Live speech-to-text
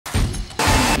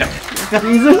What's the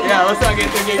reason? Yeah, let's not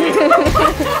get too geeky.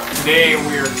 Today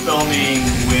we're filming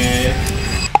with...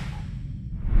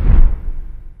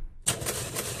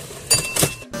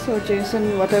 So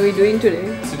Jason, what are we doing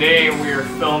today? Today we're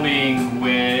filming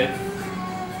with...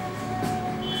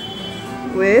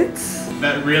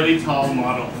 that really tall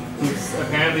model who's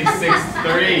apparently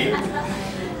 6'3".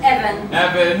 Evan.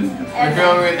 We're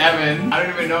filming with Evan. I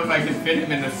don't even know if I can fit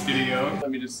him in the studio.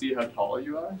 Let me just see how tall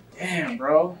you are. Damn,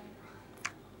 bro.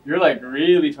 You're like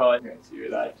really tall. Okay, so you're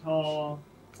that tall.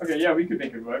 Okay, yeah, we could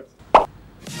make it work.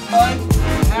 Action!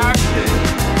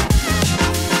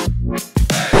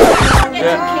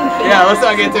 Yeah, let's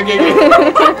not get too geeky.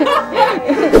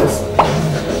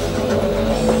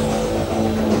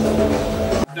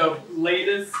 The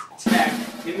latest tech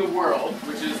in the world,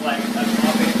 which is like a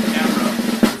dropping camera.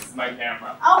 This is my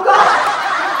camera. Oh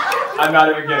god! I'm not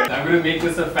even kidding. I'm gonna make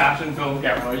this a fashion film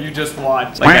camera. You just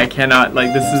watch. Like I cannot,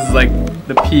 like this is like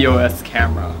the POS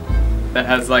camera that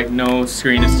has like no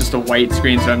screen. It's just a white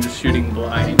screen, so I'm just shooting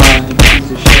blind.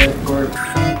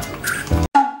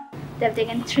 They've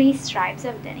taken 3 stripes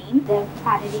of denim, they've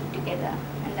padded it together,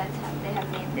 and that's how they have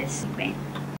made this print.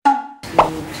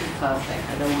 Too perfect,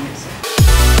 I don't want to say.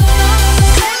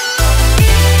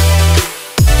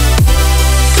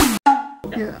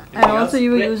 Yeah, and also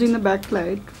you were using the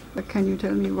backlight, but can you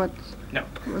tell me what's No.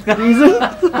 the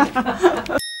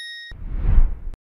reason?